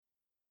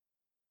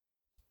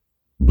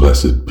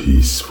Blessed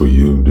peace for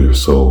you, dear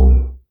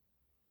soul.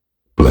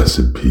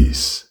 Blessed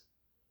peace.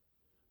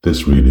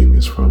 This reading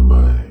is from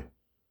my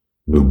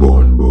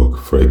newborn book,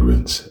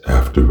 Fragrance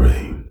After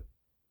Rain.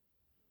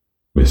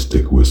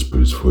 Mystic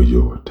whispers for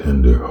your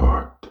tender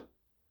heart.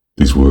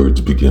 These words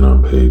begin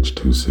on page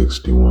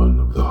 261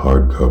 of the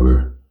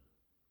hardcover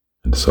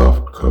and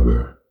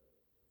softcover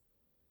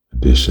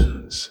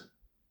editions.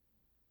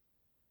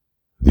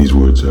 These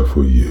words are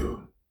for you.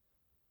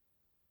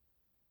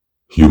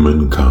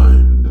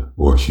 Humankind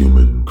or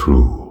human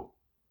crew,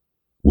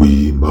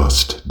 we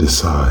must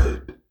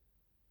decide,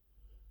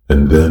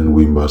 and then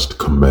we must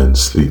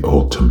commence the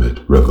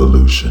ultimate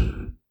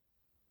revolution.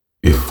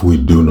 If we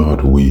do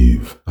not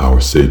weave our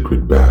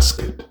sacred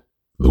basket,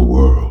 the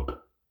world,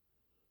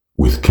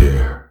 with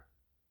care,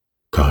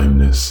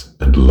 kindness,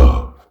 and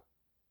love,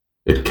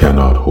 it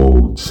cannot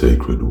hold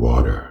sacred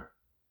water,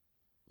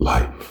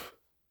 life.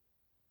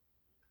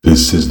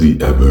 This is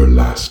the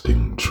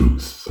everlasting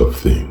truth of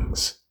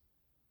things.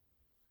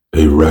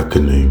 A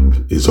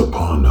reckoning is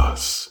upon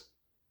us,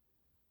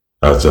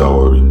 as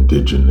our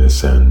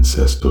indigenous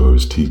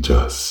ancestors teach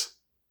us.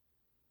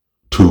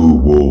 Two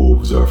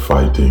wolves are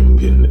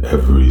fighting in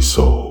every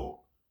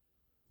soul,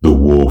 the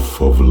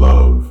wolf of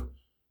love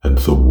and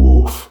the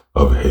wolf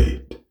of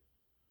hate.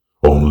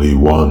 Only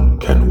one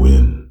can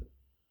win,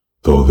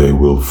 though they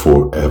will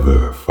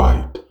forever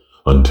fight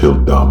until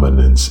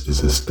dominance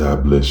is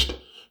established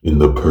in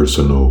the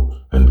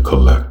personal and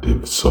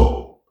collective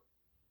soul.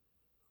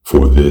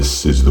 For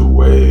this is the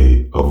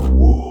way of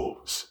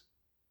wolves.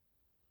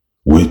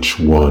 Which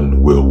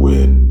one will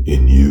win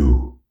in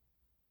you?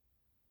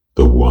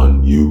 The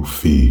one you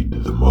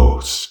feed the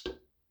most.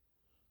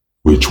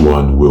 Which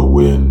one will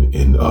win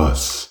in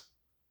us?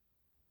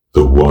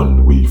 The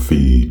one we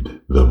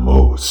feed the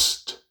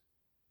most.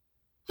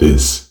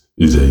 This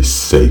is a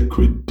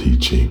sacred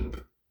teaching.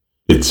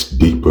 Its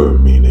deeper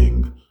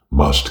meaning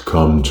must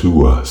come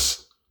to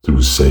us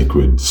through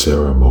sacred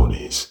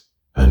ceremonies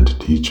and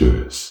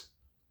teachers.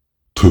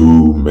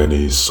 Too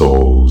many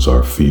souls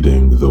are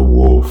feeding the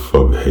wolf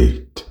of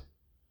hate.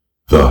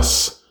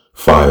 Thus,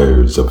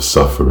 fires of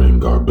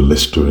suffering are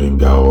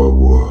blistering our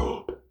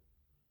world.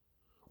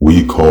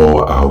 We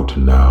call out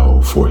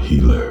now for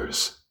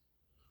healers.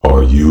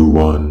 Are you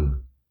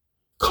one?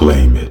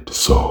 Claim it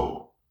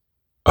so.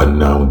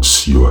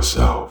 Announce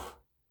yourself.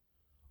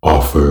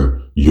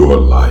 Offer your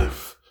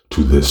life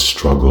to this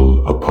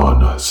struggle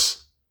upon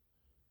us.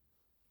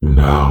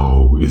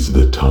 Now is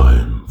the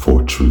time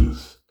for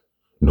truth.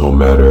 No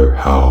matter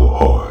how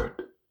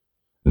hard,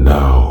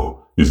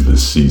 now is the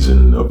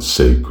season of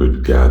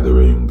sacred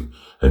gathering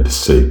and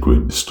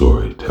sacred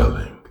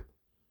storytelling.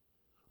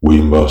 We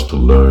must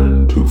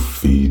learn to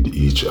feed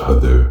each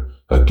other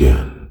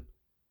again.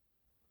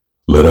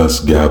 Let us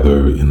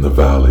gather in the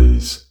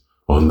valleys,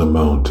 on the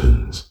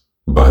mountains,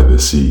 by the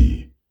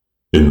sea,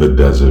 in the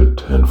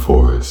desert and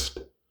forest,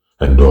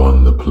 and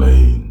on the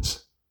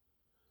plains.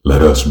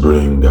 Let us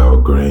bring our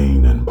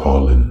grain and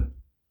pollen,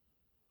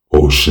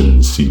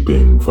 ocean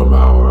seeping from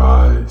our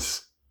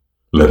eyes.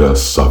 Let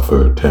us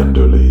suffer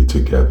tenderly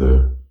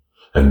together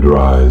and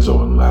rise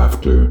on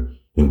laughter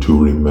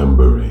into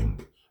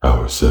remembering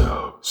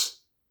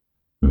ourselves.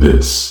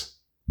 This,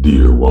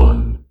 dear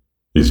one,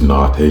 is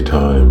not a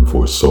time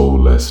for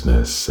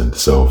soullessness and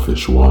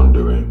selfish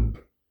wandering.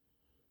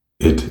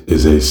 It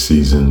is a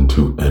season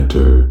to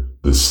enter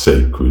the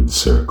sacred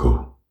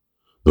circle,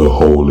 the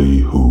holy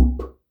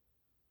hoop,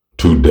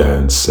 to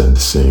dance and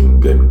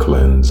sing and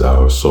cleanse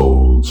our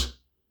souls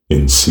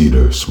in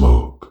cedar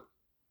smoke.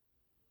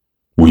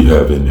 We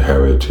have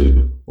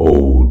inherited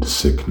old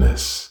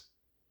sickness.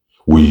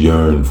 We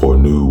yearn for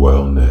new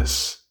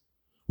wellness,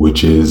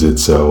 which is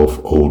itself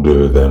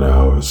older than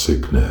our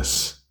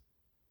sickness.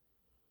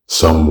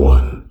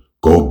 Someone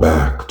go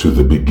back to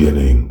the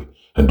beginning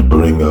and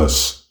bring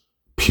us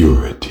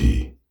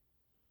purity.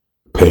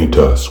 Paint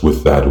us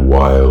with that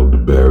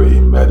wild berry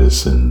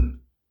medicine.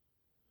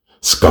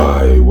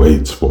 Sky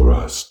waits for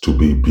us to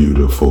be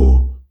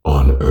beautiful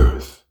on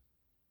earth.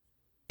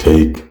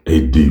 Take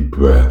a deep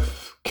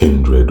breath,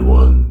 kindred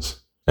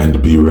ones,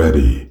 and be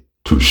ready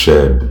to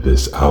shed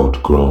this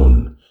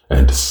outgrown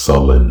and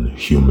sullen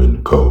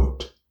human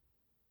coat.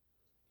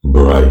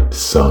 Bright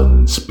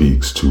sun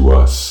speaks to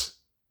us,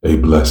 a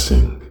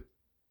blessing.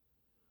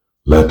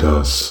 Let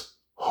us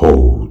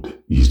hold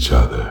each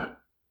other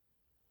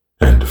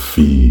and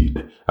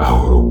feed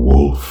our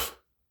wolf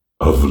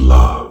of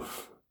love.